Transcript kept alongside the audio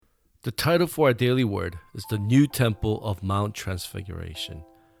The title for our daily word is the New Temple of Mount Transfiguration,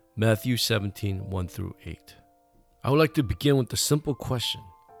 Matthew 17, 1 through 8. I would like to begin with the simple question.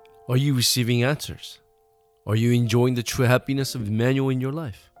 Are you receiving answers? Are you enjoying the true happiness of Emmanuel in your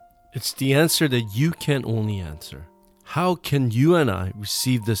life? It's the answer that you can only answer. How can you and I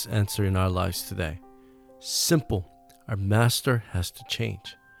receive this answer in our lives today? Simple. Our master has to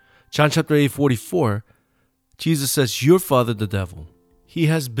change. John chapter 8:44, Jesus says, "Your father the devil. He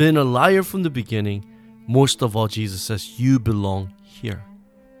has been a liar from the beginning. Most of all, Jesus says, you belong here."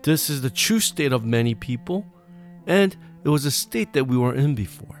 This is the true state of many people, and it was a state that we were in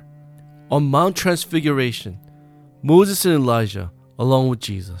before. On Mount Transfiguration, Moses and Elijah, along with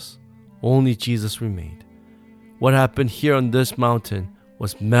Jesus, only Jesus remained. What happened here on this mountain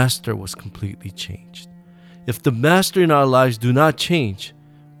was Master was completely changed. If the Master in our lives do not change,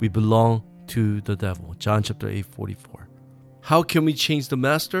 we belong to the devil. John chapter 8:44. How can we change the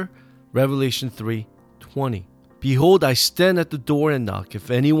Master? Revelation 3:20. "Behold, I stand at the door and knock. If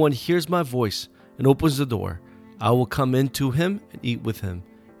anyone hears my voice and opens the door, I will come into him and eat with him,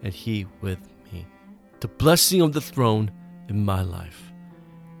 and he with me." The blessing of the throne in my life.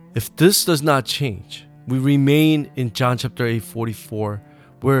 If this does not change, we remain in John chapter 8:44,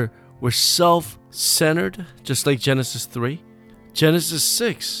 where we're self-centered, just like Genesis 3. Genesis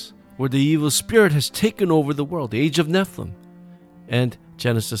 6, where the evil spirit has taken over the world, the age of Nephilim. And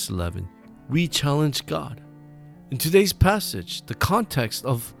Genesis 11, we challenge God. In today's passage, the context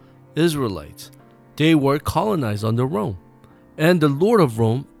of Israelites, they were colonized under Rome, and the Lord of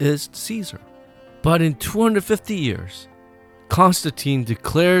Rome is Caesar. But in 250 years, Constantine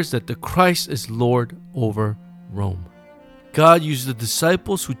declares that the Christ is Lord over Rome. God used the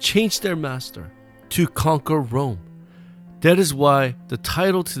disciples who changed their master to conquer Rome. That is why the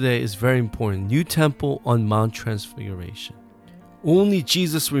title today is very important, New Temple on Mount Transfiguration. Only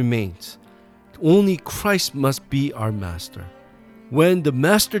Jesus remains. Only Christ must be our master. When the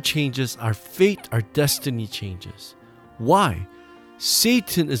master changes, our fate, our destiny changes. Why?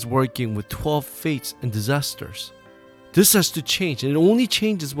 Satan is working with 12 fates and disasters. This has to change, and it only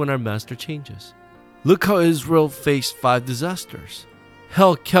changes when our master changes. Look how Israel faced 5 disasters.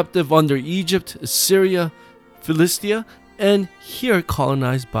 Held captive under Egypt, Assyria, Philistia, and here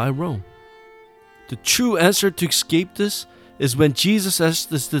colonized by Rome. The true answer to escape this is when Jesus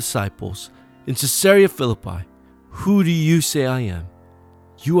asked his disciples in Caesarea Philippi, "Who do you say I am?"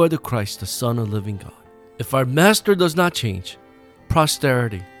 "You are the Christ, the Son of the living God." If our master does not change,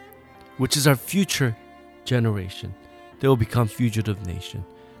 posterity, which is our future generation, they will become fugitive nation.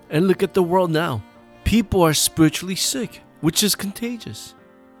 And look at the world now. People are spiritually sick, which is contagious.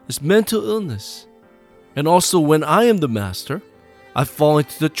 It's mental illness. And also when I am the master, I fall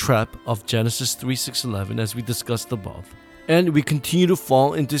into the trap of Genesis 3:6-11 as we discussed above. And we continue to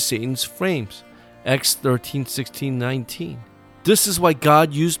fall into Satan's frames. Acts 13:16-19. This is why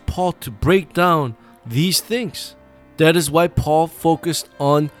God used Paul to break down these things. That is why Paul focused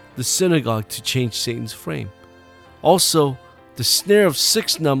on the synagogue to change Satan's frame. Also, the snare of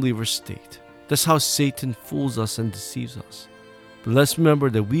 6 non-believer state. That's how Satan fools us and deceives us. But let's remember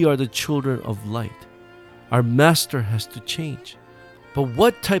that we are the children of light. Our master has to change. But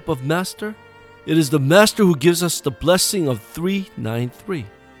what type of master? It is the master who gives us the blessing of 393,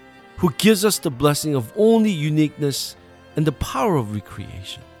 who gives us the blessing of only uniqueness and the power of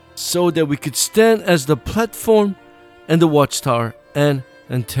recreation, so that we could stand as the platform and the watchtower and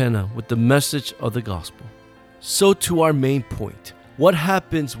antenna with the message of the gospel. So to our main point, what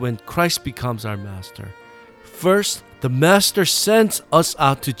happens when Christ becomes our master? First, the master sends us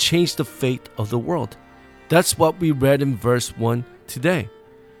out to change the fate of the world. That's what we read in verse 1 today.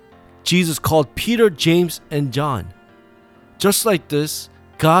 Jesus called Peter, James, and John. Just like this,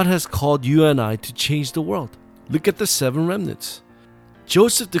 God has called you and I to change the world. Look at the 7 remnants.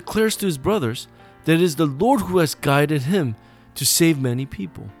 Joseph declares to his brothers that it is the Lord who has guided him to save many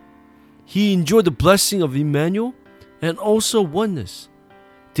people. He enjoyed the blessing of Emmanuel and also oneness.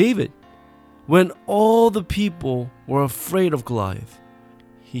 David, when all the people were afraid of Goliath,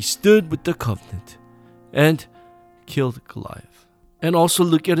 he stood with the covenant and killed Goliath. And also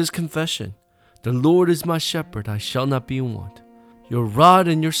look at his confession. "The Lord is my shepherd, I shall not be in want. Your rod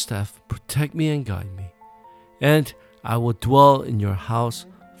and your staff protect me and guide me. And I will dwell in your house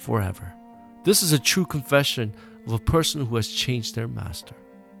forever." This is a true confession of a person who has changed their master.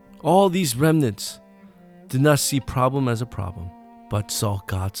 All these remnants did not see problem as a problem, but saw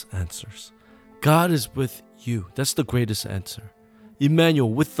God's answers. God is with you. That's the greatest answer.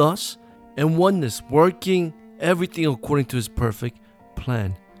 Emmanuel with us, and oneness, working everything according to his perfect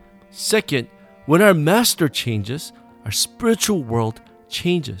plan. Second, when our master changes, our spiritual world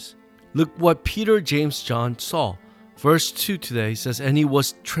changes. Look what Peter, James, John saw. Verse 2 today says, "And he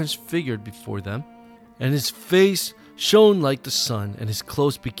was transfigured before them, and his face shone like the sun, and his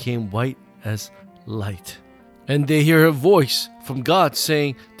clothes became white as light. And they hear a voice from God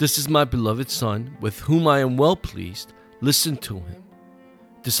saying, 'This is my beloved Son, with whom I am well pleased. Listen to him.'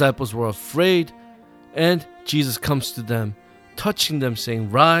 Disciples were afraid, and Jesus comes to them, touching them, saying,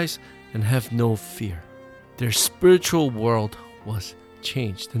 'Rise and have no fear.'" Their spiritual world was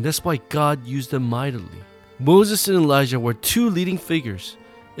changed, and that's why God used them mightily. Moses and Elijah were two leading figures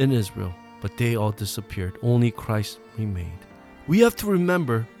in Israel, but they all disappeared. Only Christ remained. We have to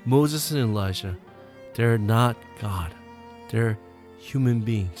remember Moses and Elijah, they're not God. They're human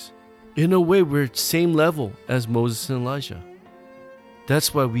beings. In a way, we're same level as Moses and Elijah.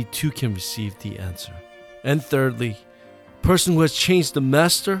 That's why we too can receive the answer. And thirdly, a person who has changed the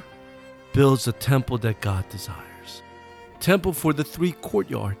master builds a temple that God desires. Temple for the 3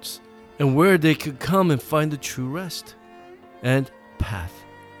 courtyards, and where they could come and find the true rest. And path,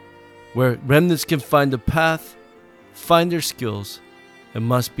 where remnants can find the path, find their skills, and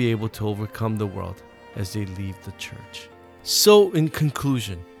must be able to overcome the world as they leave the church. So in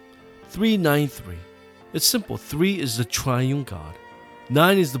conclusion, 393. It's simple. 3 is the triune God.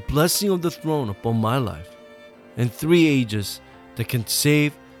 9 is the blessing of the throne upon my life. And 3 ages that can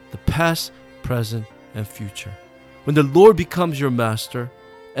save the past, present, and future. When the Lord becomes your master,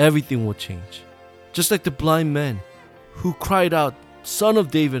 everything will change. Just like the blind man who cried out, "Son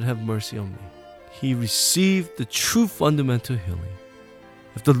of David, have mercy on me." He received the true fundamental healing.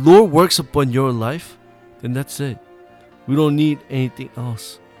 If the Lord works upon your life, then that's it. We don't need anything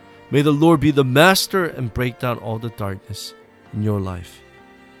else. May the Lord be the master and break down all the darkness in your life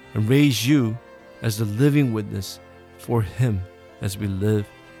and raise you as the living witness for Him as we live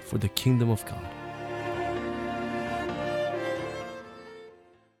for the kingdom of God.